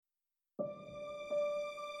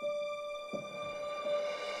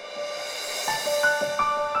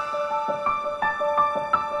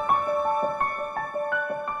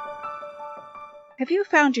Have you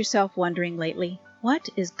found yourself wondering lately, what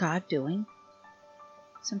is God doing?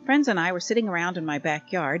 Some friends and I were sitting around in my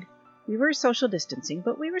backyard. We were social distancing,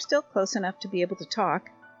 but we were still close enough to be able to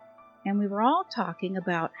talk. And we were all talking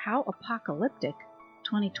about how apocalyptic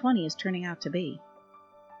 2020 is turning out to be.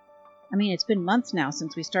 I mean, it's been months now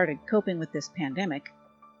since we started coping with this pandemic,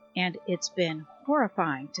 and it's been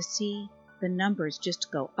horrifying to see the numbers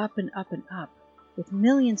just go up and up and up, with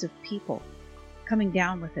millions of people coming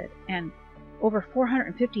down with it, and over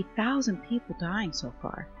 450,000 people dying so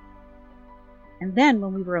far. And then,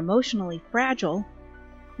 when we were emotionally fragile,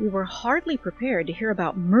 we were hardly prepared to hear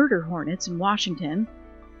about murder hornets in Washington,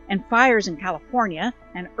 and fires in California,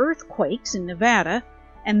 and earthquakes in Nevada,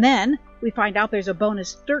 and then we find out there's a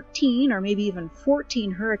bonus 13 or maybe even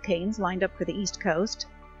 14 hurricanes lined up for the East Coast.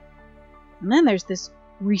 And then there's this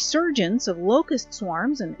resurgence of locust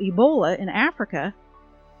swarms and Ebola in Africa.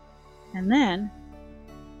 And then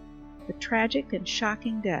the tragic and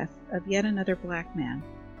shocking death of yet another black man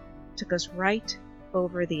took us right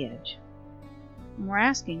over the edge. And we're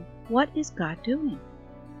asking, what is God doing?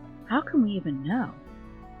 How can we even know?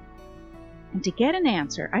 And to get an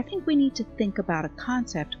answer, I think we need to think about a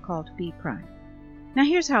concept called B prime. Now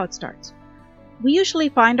here's how it starts. We usually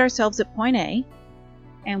find ourselves at point A,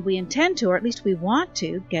 and we intend to, or at least we want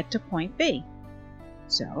to, get to point B.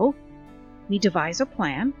 So we devise a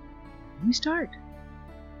plan, and we start.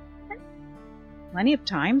 Plenty of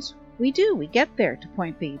times we get there to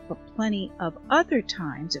point B, but plenty of other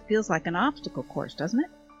times it feels like an obstacle course, doesn't it?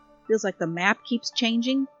 It feels like the map keeps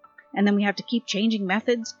changing, and then we have to keep changing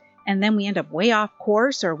methods, and then we end up way off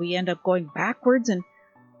course, or we end up going backwards, and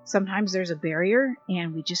sometimes there's a barrier,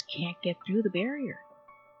 and we just can't get through the barrier.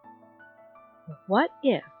 But what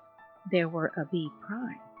if there were a B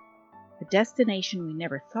prime? A destination we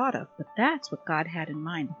never thought of, but that's what God had in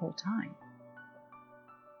mind the whole time.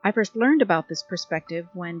 I first learned about this perspective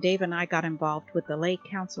when Dave and I got involved with the Lay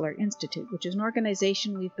Counselor Institute, which is an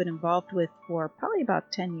organization we've been involved with for probably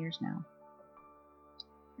about 10 years now.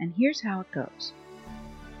 And here's how it goes.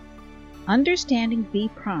 Understanding B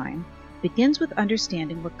prime begins with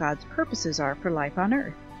understanding what God's purposes are for life on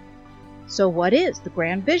earth. So what is the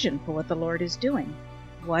grand vision for what the Lord is doing?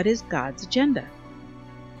 What is God's agenda?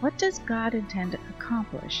 What does God intend to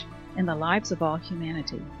accomplish in the lives of all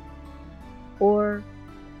humanity? Or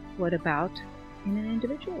what about in an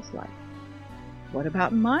individual's life? What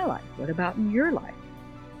about in my life? What about in your life?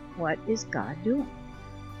 What is God doing?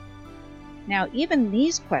 Now, even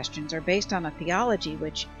these questions are based on a theology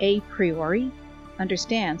which, a priori,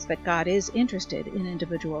 understands that God is interested in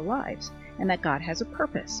individual lives, and that God has a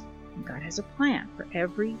purpose, and God has a plan for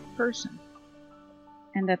every person,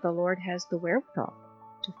 and that the Lord has the wherewithal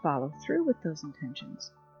to follow through with those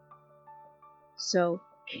intentions. So,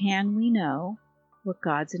 can we know what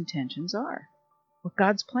God's intentions are? What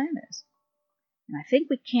God's plan is? And I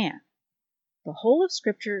think we can. The whole of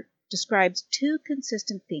Scripture describes two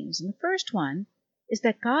consistent themes, and the first one is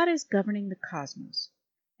that God is governing the cosmos,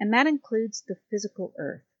 and that includes the physical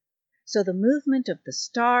earth. So the movement of the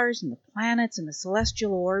stars and the planets and the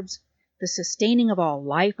celestial orbs, the sustaining of all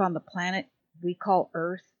life on the planet we call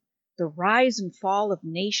Earth, the rise and fall of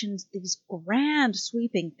nations, these grand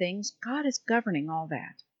sweeping things, God is governing all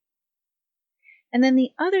that. And then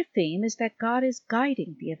the other theme is that God is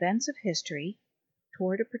guiding the events of history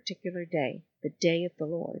toward a particular day, the day of the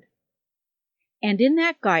Lord. And in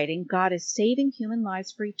that guiding, God is saving human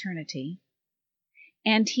lives for eternity,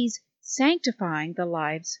 and He's sanctifying the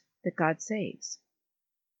lives that God saves.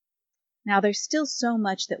 Now, there's still so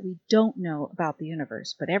much that we don't know about the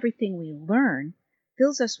universe, but everything we learn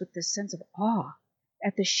fills us with this sense of awe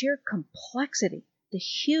at the sheer complexity, the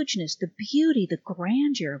hugeness, the beauty, the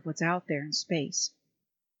grandeur of what's out there in space.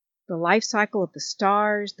 The life cycle of the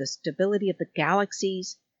stars, the stability of the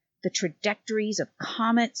galaxies, the trajectories of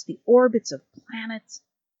comets, the orbits of planets.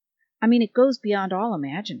 I mean, it goes beyond all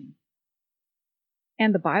imagining.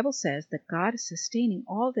 And the Bible says that God is sustaining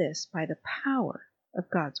all this by the power of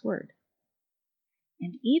God's Word.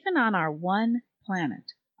 And even on our one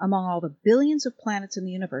planet, among all the billions of planets in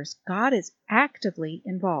the universe, God is actively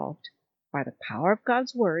involved by the power of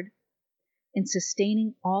God's Word in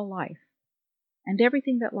sustaining all life and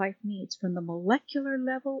everything that life needs, from the molecular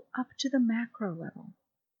level up to the macro level.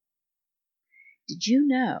 Did you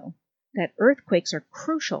know that earthquakes are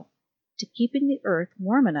crucial to keeping the earth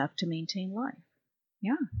warm enough to maintain life?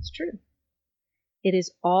 Yeah, it's true. It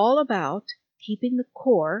is all about keeping the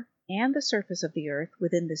core and the surface of the earth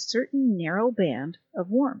within this certain narrow band of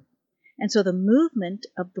warmth. And so the movement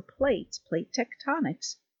of the plates, plate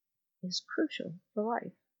tectonics, is crucial for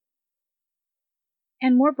life.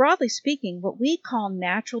 And more broadly speaking, what we call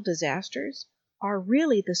natural disasters are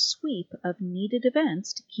really the sweep of needed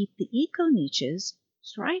events to keep the eco-niches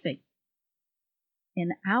thriving.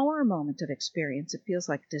 In our moment of experience, it feels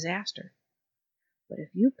like disaster. But if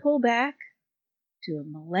you pull back to a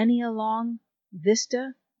millennia-long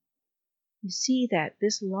vista, you see that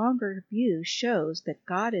this longer view shows that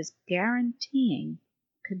God is guaranteeing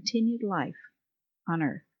continued life on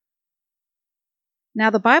earth. Now,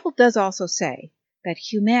 the Bible does also say that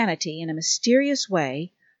humanity, in a mysterious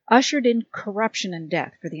way, ushered in corruption and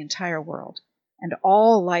death for the entire world and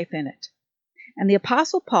all life in it. And the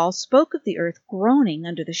Apostle Paul spoke of the earth groaning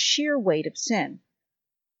under the sheer weight of sin.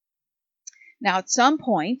 Now, at some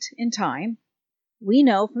point in time, we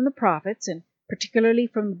know from the prophets, and particularly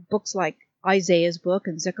from books like Isaiah's book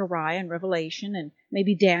and Zechariah and Revelation and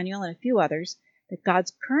maybe Daniel and a few others, that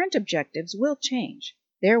God's current objectives will change.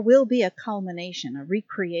 There will be a culmination, a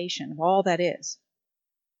recreation of all that is.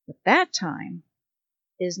 But that time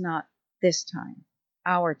is not this time,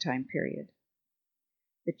 our time period.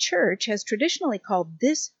 The church has traditionally called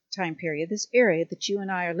this time period, this area that you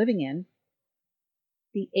and I are living in,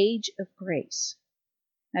 the age of grace.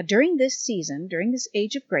 Now, during this season, during this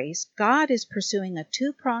age of grace, God is pursuing a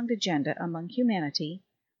two-pronged agenda among humanity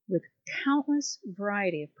with countless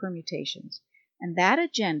variety of permutations. And that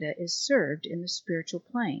agenda is served in the spiritual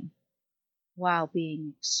plane while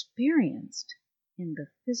being experienced in the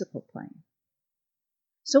physical plane.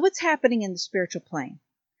 So what's happening in the spiritual plane?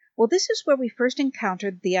 Well, this is where we first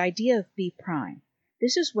encountered the idea of B prime.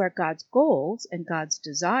 This is where God's goals and God's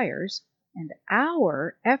desires and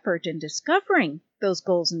our effort in discovering those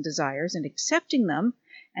goals and desires and accepting them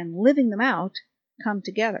and living them out come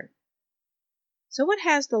together. So what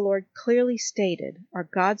has the Lord clearly stated are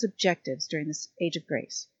God's objectives during this age of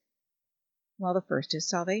grace? Well, the first is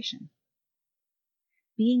salvation.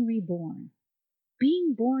 Being reborn.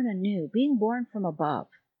 Being born anew. Being born from above.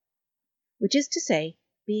 Which is to say,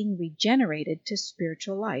 being regenerated to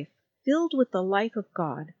spiritual life, filled with the life of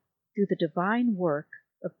God through the divine work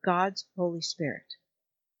of God's Holy Spirit.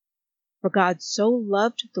 For God so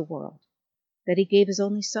loved the world that he gave his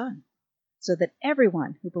only Son, so that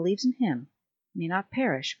everyone who believes in him may not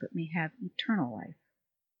perish, but may have eternal life.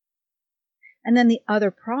 And then the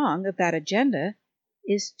other prong of that agenda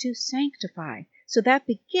is to sanctify. So that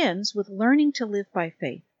begins with learning to live by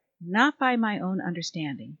faith, not by my own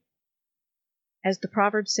understanding. As the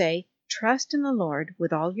Proverbs say, trust in the Lord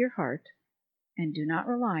with all your heart, and do not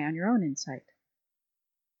rely on your own insight.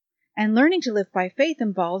 And learning to live by faith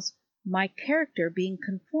involves my character being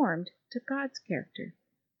conformed to God's character.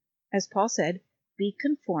 As Paul said, be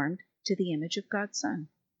conformed to the image of God's Son.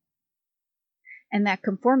 And that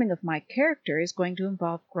conforming of my character is going to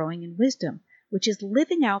involve growing in wisdom, which is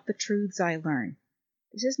living out the truths I learn.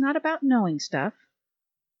 This is not about knowing stuff.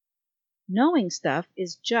 Knowing stuff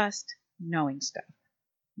is just knowing stuff.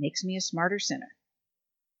 Makes me a smarter sinner.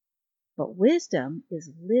 But wisdom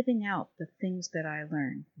is living out the things that I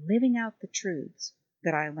learn, living out the truths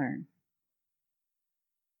that I learn.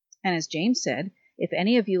 And as James said, if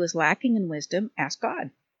any of you is lacking in wisdom, ask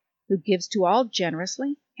God, who gives to all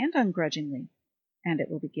generously and ungrudgingly, and it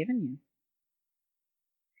will be given you.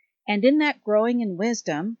 And in that growing in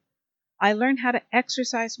wisdom, I learn how to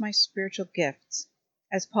exercise my spiritual gifts.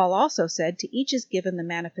 As Paul also said, to each is given the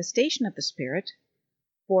manifestation of the Spirit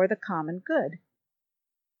for the common good.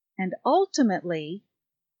 And ultimately,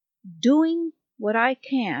 doing what I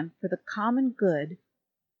can for the common good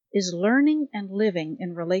is learning and living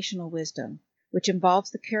in relational wisdom, which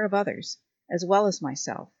involves the care of others as well as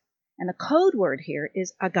myself. And the code word here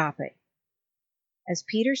is agape. As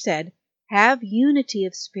Peter said, have unity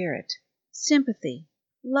of spirit, sympathy,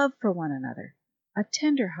 love for one another, a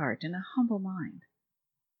tender heart, and a humble mind.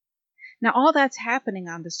 Now, all that's happening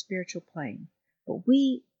on the spiritual plane, but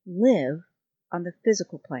we live on the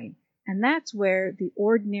physical plane, and that's where the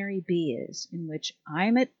ordinary B is, in which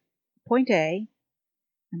I'm at point A,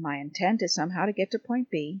 and my intent is somehow to get to point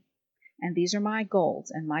B, and these are my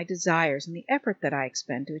goals and my desires and the effort that I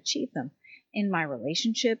expend to achieve them in my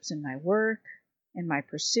relationships, in my work, in my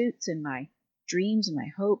pursuits, in my dreams and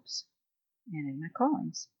my hopes, and in my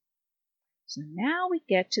callings. So now we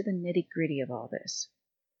get to the nitty-gritty of all this.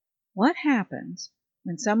 What happens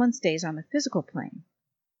when someone stays on the physical plane,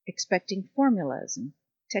 expecting formulas and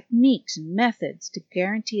techniques and methods to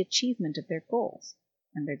guarantee achievement of their goals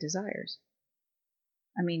and their desires?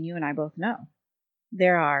 I mean, you and I both know.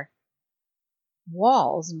 There are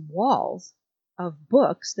walls and walls of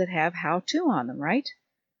books that have how-to on them, right?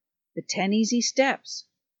 The 10 easy steps.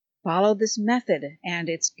 Follow this method and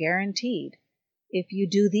it's guaranteed. If you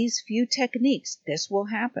do these few techniques, this will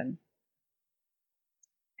happen.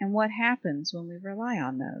 And what happens when we rely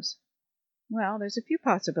on those? Well, there's a few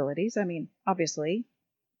possibilities. I mean, obviously,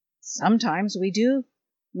 sometimes we do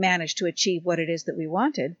manage to achieve what it is that we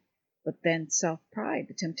wanted, but then self-pride,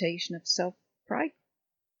 the temptation of self-pride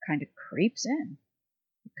kind of creeps in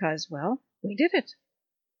because, well, we did it.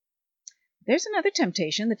 There's another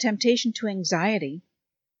temptation, the temptation to anxiety,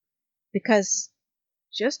 because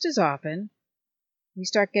just as often we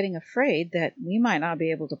start getting afraid that we might not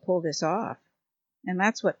be able to pull this off. And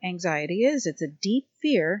that's what anxiety is. It's a deep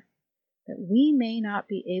fear that we may not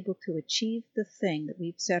be able to achieve the thing that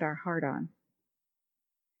we've set our heart on.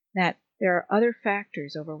 That there are other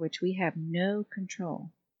factors over which we have no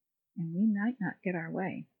control, and we might not get our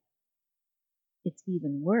way. It's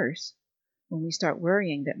even worse when we start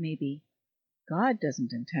worrying that maybe God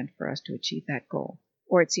doesn't intend for us to achieve that goal,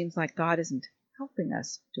 or it seems like God isn't helping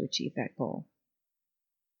us to achieve that goal.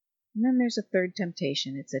 And then there's a third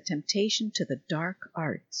temptation. It's a temptation to the dark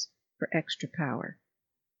arts for extra power.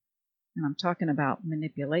 And I'm talking about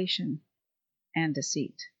manipulation and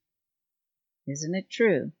deceit. Isn't it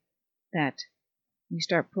true that we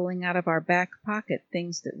start pulling out of our back pocket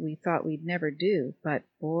things that we thought we'd never do, but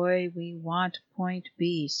boy, we want point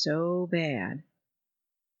B so bad.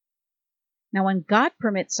 Now, when God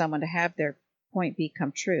permits someone to have their point B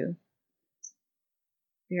come true,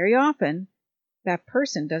 very often that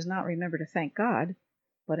person does not remember to thank God,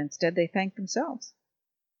 but instead they thank themselves.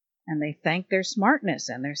 And they thank their smartness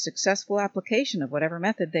and their successful application of whatever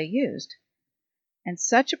method they used. And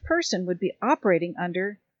such a person would be operating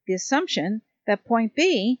under the assumption that point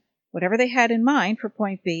B, whatever they had in mind for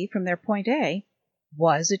point B from their point A,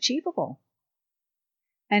 was achievable.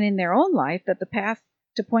 And in their own life, that the path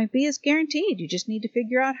to point B is guaranteed. You just need to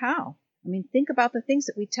figure out how. I mean, think about the things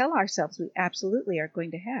that we tell ourselves we absolutely are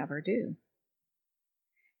going to have or do.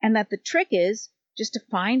 And that the trick is just to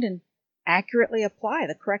find and accurately apply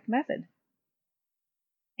the correct method.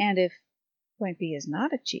 And if point B is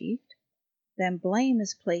not achieved, then blame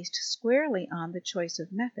is placed squarely on the choice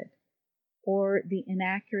of method, or the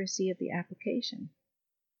inaccuracy of the application,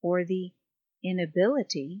 or the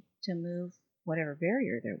inability to move whatever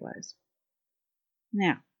barrier there was.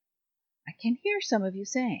 Now, I can hear some of you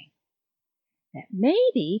saying that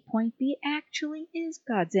maybe point B actually is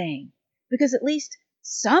God's aim, because at least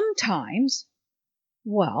sometimes,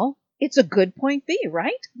 well, it's a good point B,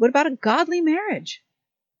 right? What about a godly marriage?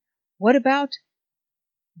 What about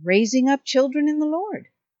raising up children in the Lord?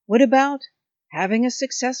 What about having a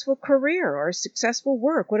successful career or a successful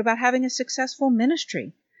work? What about having a successful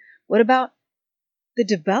ministry? What about the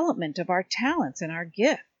development of our talents and our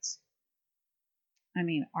gifts? I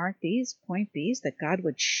mean, aren't these point Bs that God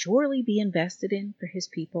would surely be invested in for his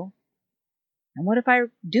people? And what if I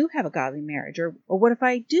do have a godly marriage? Or what if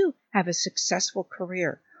I do have a successful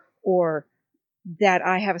career? Or that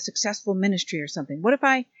I have a successful ministry or something? What if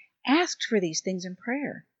I asked for these things in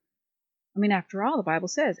prayer? I mean, after all, the Bible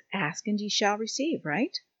says, ask and ye shall receive,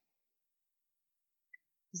 right?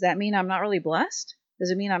 Does that mean I'm not really blessed?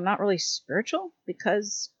 Does it mean I'm not really spiritual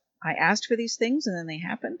because I asked for these things and then they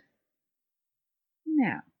happened?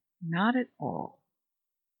 No, not at all.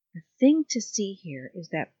 The thing to see here is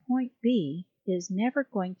that point B is never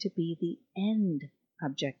going to be the end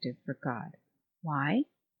objective for God. Why?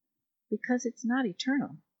 Because it's not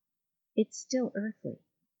eternal. It's still earthly.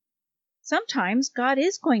 Sometimes God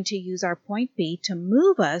is going to use our point B to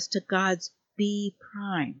move us to God's B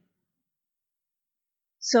prime.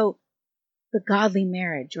 So the godly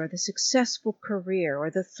marriage or the successful career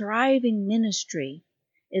or the thriving ministry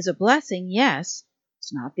is a blessing, yes.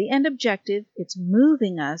 It's not the end objective. It's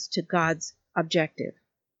moving us to God's objective.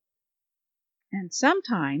 And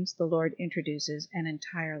sometimes the Lord introduces an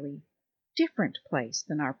entirely different place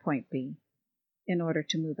than our point B in order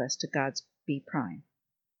to move us to God's B prime.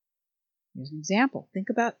 Here's an example. Think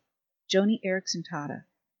about Joni Eareckson Tada.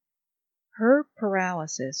 Her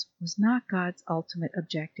paralysis was not God's ultimate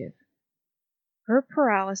objective. Her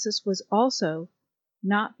paralysis was also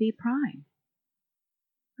not B prime.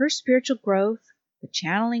 Her spiritual growth, the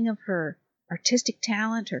channeling of her artistic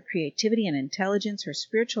talent, her creativity and intelligence, her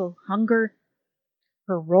spiritual hunger,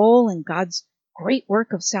 her role in God's great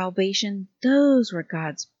work of salvation, those were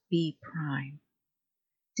God's B prime.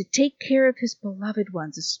 To take care of his beloved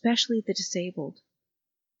ones, especially the disabled.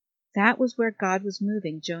 That was where God was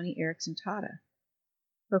moving Joni Eareckson Tada.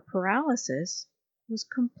 Her paralysis was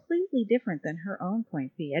completely different than her own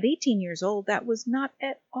point B. At 18 years old, that was not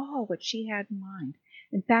at all what she had in mind.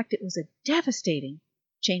 In fact, it was a devastating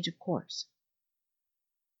change of course.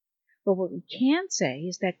 But what we can say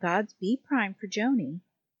is that God's B prime for Joni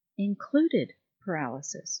included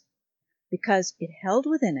paralysis because it held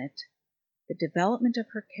within it the development of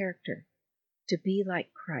her character to be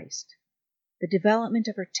like Christ. the development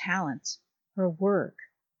of her talents, her work,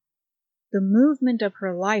 the movement of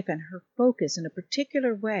her life and her focus in a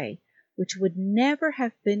particular way, which would never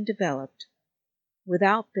have been developed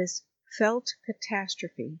without this felt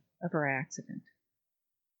catastrophe of her accident.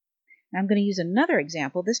 Now I'm going to use another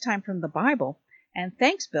example, this time from the Bible. And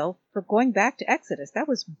thanks, Bill, for going back to Exodus. That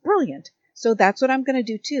was brilliant. So that's what I'm going to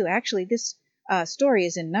do too. Actually, this story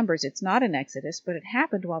is in Numbers. It's not in Exodus, but it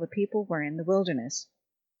happened while the people were in the wilderness.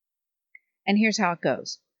 And here's how it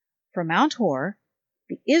goes. From Mount Hor,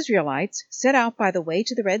 the Israelites set out by the way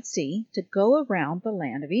to the Red Sea to go around the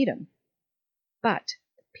land of Edom. But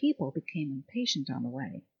the people became impatient on the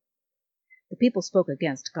way. The people spoke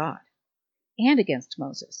against God and against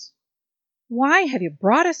Moses. Why have you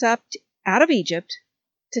brought us up out of Egypt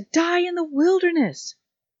to die in the wilderness?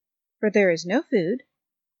 For there is no food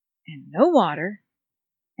and no water,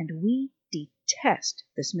 and we detest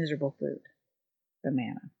this miserable food, the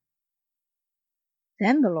manna.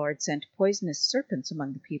 Then the Lord sent poisonous serpents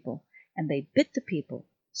among the people, and they bit the people,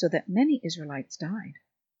 so that many Israelites died.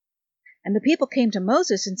 And the people came to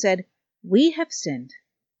Moses and said, We have sinned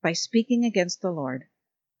by speaking against the Lord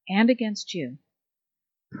and against you.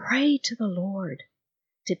 Pray to the Lord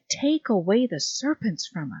to take away the serpents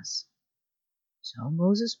from us. So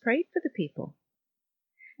Moses prayed for the people.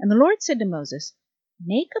 And the Lord said to Moses,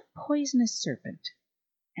 Make a poisonous serpent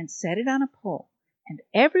and set it on a pole, and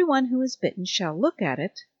everyone who is bitten shall look at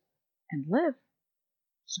it and live.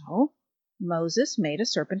 So Moses made a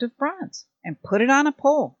serpent of bronze and put it on a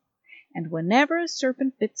pole. And whenever a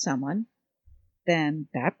serpent bit someone, then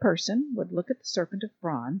that person would look at the serpent of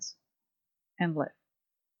bronze and live.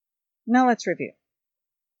 Now let's review.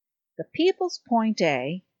 The people's point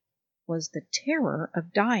A was the terror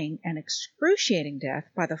of dying an excruciating death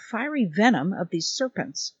by the fiery venom of these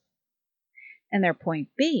serpents. And their point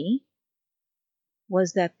B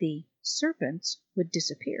was that the serpents would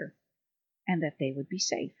disappear and that they would be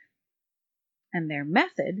safe. And their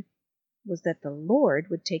method was that the Lord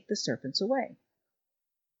would take the serpents away.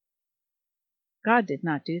 God did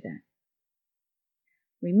not do that.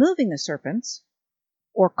 Removing the serpents,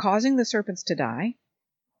 or causing the serpents to die,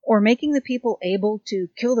 or making the people able to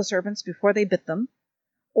kill the serpents before they bit them,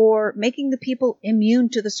 or making the people immune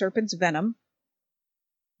to the serpent's venom,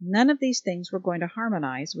 none of these things were going to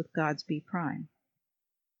harmonize with God's B prime.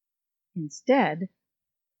 Instead,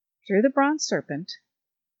 through the bronze serpent,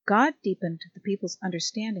 God deepened the people's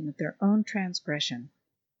understanding of their own transgression.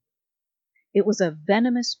 It was a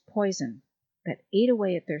venomous poison that ate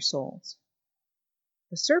away at their souls.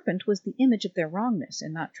 The serpent was the image of their wrongness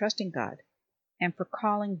in not trusting God, and for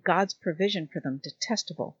calling God's provision for them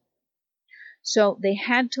detestable. So they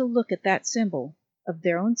had to look at that symbol of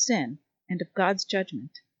their own sin and of God's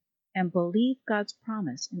judgment, and believe God's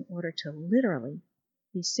promise in order to literally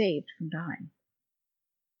be saved from dying.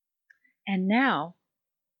 And now,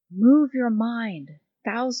 move your mind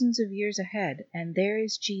thousands of years ahead, and there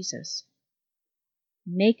is Jesus,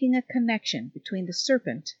 making a connection between the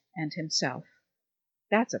serpent and himself.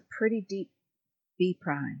 That's a pretty deep B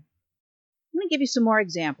prime. I'm going to give you some more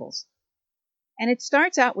examples. And it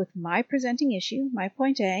starts out with my presenting issue, my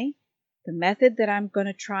point A, the method that I'm going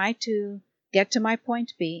to try to get to my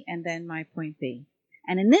point B, and then my point B.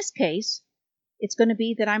 And in this case, it's going to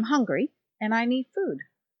be that I'm hungry and I need food.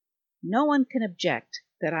 No one can object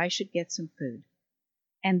that I should get some food.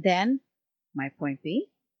 And then, my point B,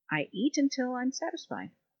 I eat until I'm satisfied.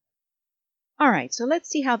 All right, so let's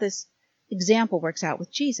see how this example works out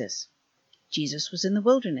with Jesus. Jesus was in the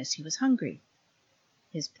wilderness. He was hungry.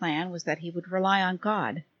 His plan was that he would rely on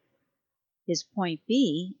God. His point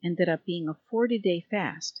B ended up being a 40-day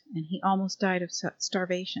fast, and he almost died of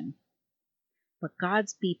starvation. But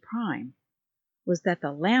God's B prime was that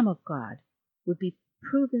the Lamb of God would be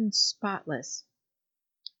proven spotless,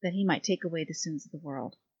 that he might take away the sins of the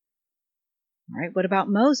world. All right, what about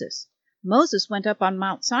Moses? Moses went up on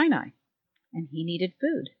Mount Sinai, and he needed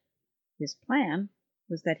food. His plan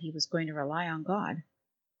was that he was going to rely on God.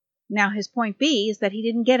 Now, his point B is that he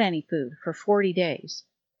didn't get any food for 40 days.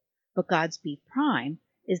 But God's B prime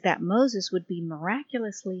is that Moses would be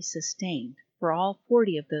miraculously sustained for all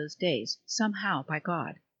 40 of those days, somehow by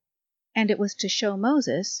God. And it was to show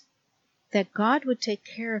Moses that God would take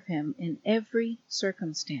care of him in every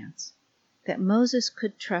circumstance, that Moses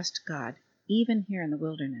could trust God, even here in the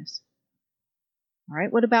wilderness. All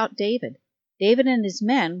right, what about David? David and his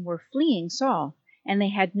men were fleeing Saul, and they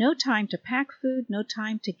had no time to pack food, no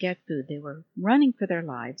time to get food. They were running for their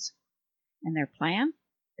lives. And their plan?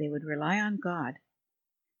 They would rely on God.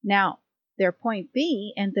 Now, their point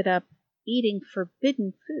B ended up eating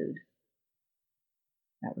forbidden food.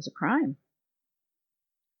 That was a crime.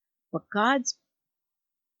 But God's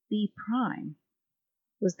B prime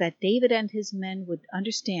was that David and his men would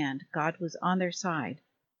understand God was on their side,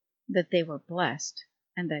 that they were blessed,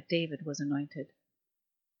 and that David was anointed.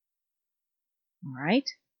 All right,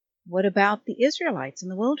 what about the Israelites in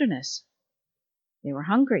the wilderness? They were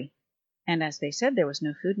hungry, and as they said, there was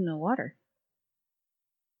no food and no water.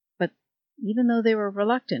 But even though they were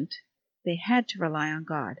reluctant, they had to rely on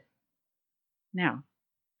God. Now,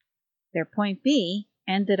 their point B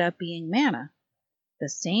ended up being manna, the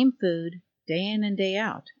same food day in and day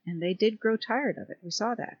out, and they did grow tired of it. We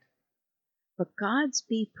saw that. But God's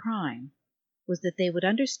B prime was that they would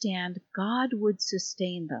understand God would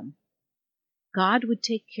sustain them. God would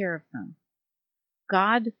take care of them.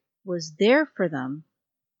 God was there for them,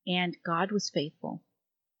 and God was faithful.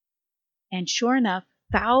 And sure enough,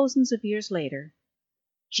 thousands of years later,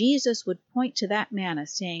 Jesus would point to that manna,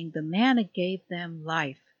 saying, the manna gave them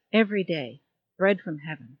life every day, bread from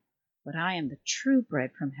heaven. But I am the true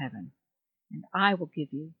bread from heaven, and I will give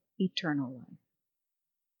you eternal life.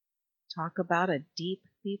 Talk about a deep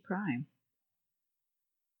B prime.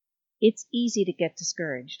 It's easy to get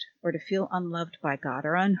discouraged or to feel unloved by God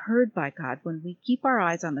or unheard by God when we keep our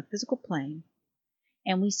eyes on the physical plane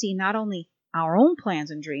and we see not only our own plans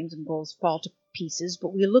and dreams and goals fall to pieces,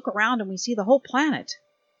 but we look around and we see the whole planet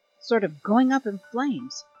sort of going up in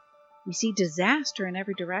flames. We see disaster in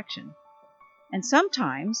every direction. And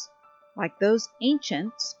sometimes, like those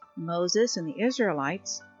ancients, Moses and the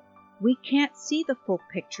Israelites, we can't see the full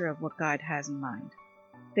picture of what God has in mind.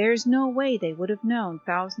 There's no way they would have known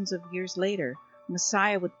thousands of years later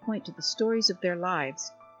Messiah would point to the stories of their lives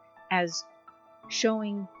as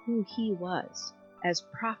showing who he was, as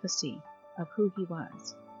prophecy of who he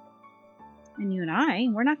was. And you and I,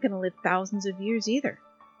 we're not going to live thousands of years either.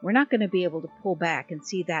 We're not going to be able to pull back and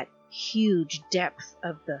see that huge depth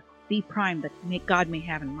of the B prime that God may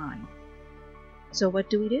have in mind. So what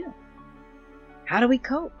do we do? How do we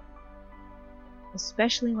cope?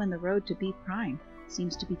 Especially when the road to B prime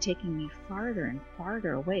seems to be taking me farther and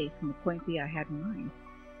farther away from the point B I had in mind.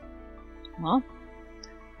 Well,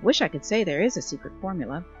 I wish I could say there is a secret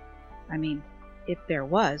formula. I mean, if there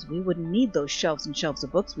was, we wouldn't need those shelves and shelves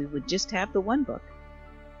of books. We would just have the one book.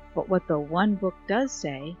 But what the one book does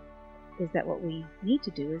say is that what we need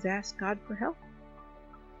to do is ask God for help.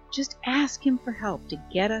 Just ask him for help to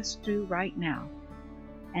get us through right now,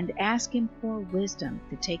 and ask him for wisdom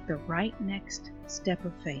to take the right next step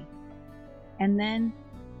of faith. And then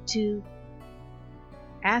to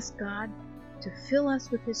ask God to fill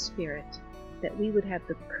us with his Spirit, that we would have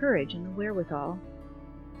the courage and the wherewithal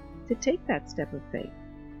to take that step of faith.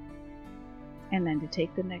 And then to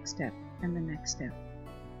take the next step and the next step.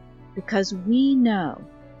 Because we know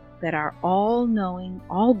that our all-knowing,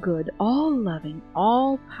 all-good, all-loving,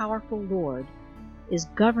 all-powerful Lord is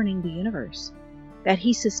governing the universe, that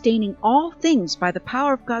he's sustaining all things by the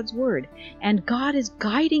power of God's word, and God is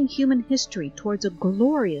guiding human history towards a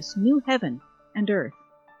glorious new heaven and earth.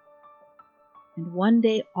 And one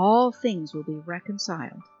day all things will be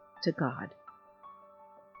reconciled to God.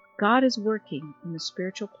 God is working in the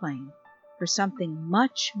spiritual plane for something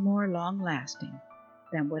much more long-lasting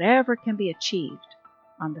than whatever can be achieved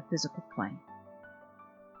on the physical plane.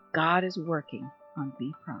 God is working on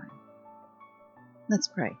B prime. Let's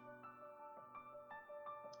pray.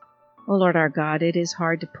 Oh Lord our God, it is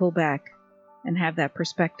hard to pull back and have that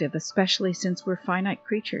perspective, especially since we're finite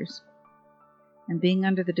creatures. And being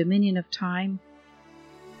under the dominion of time,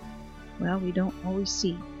 well, we don't always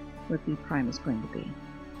see what B prime is going to be.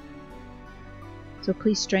 So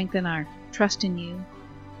please strengthen our trust in you.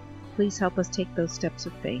 Please help us take those steps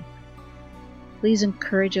of faith. Please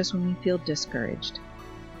encourage us when we feel discouraged,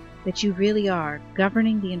 that you really are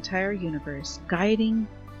governing the entire universe, guiding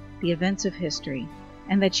the events of history,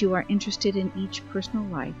 and that you are interested in each personal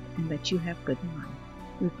life, and that you have good in mind.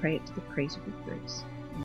 We pray it to the praise of your grace.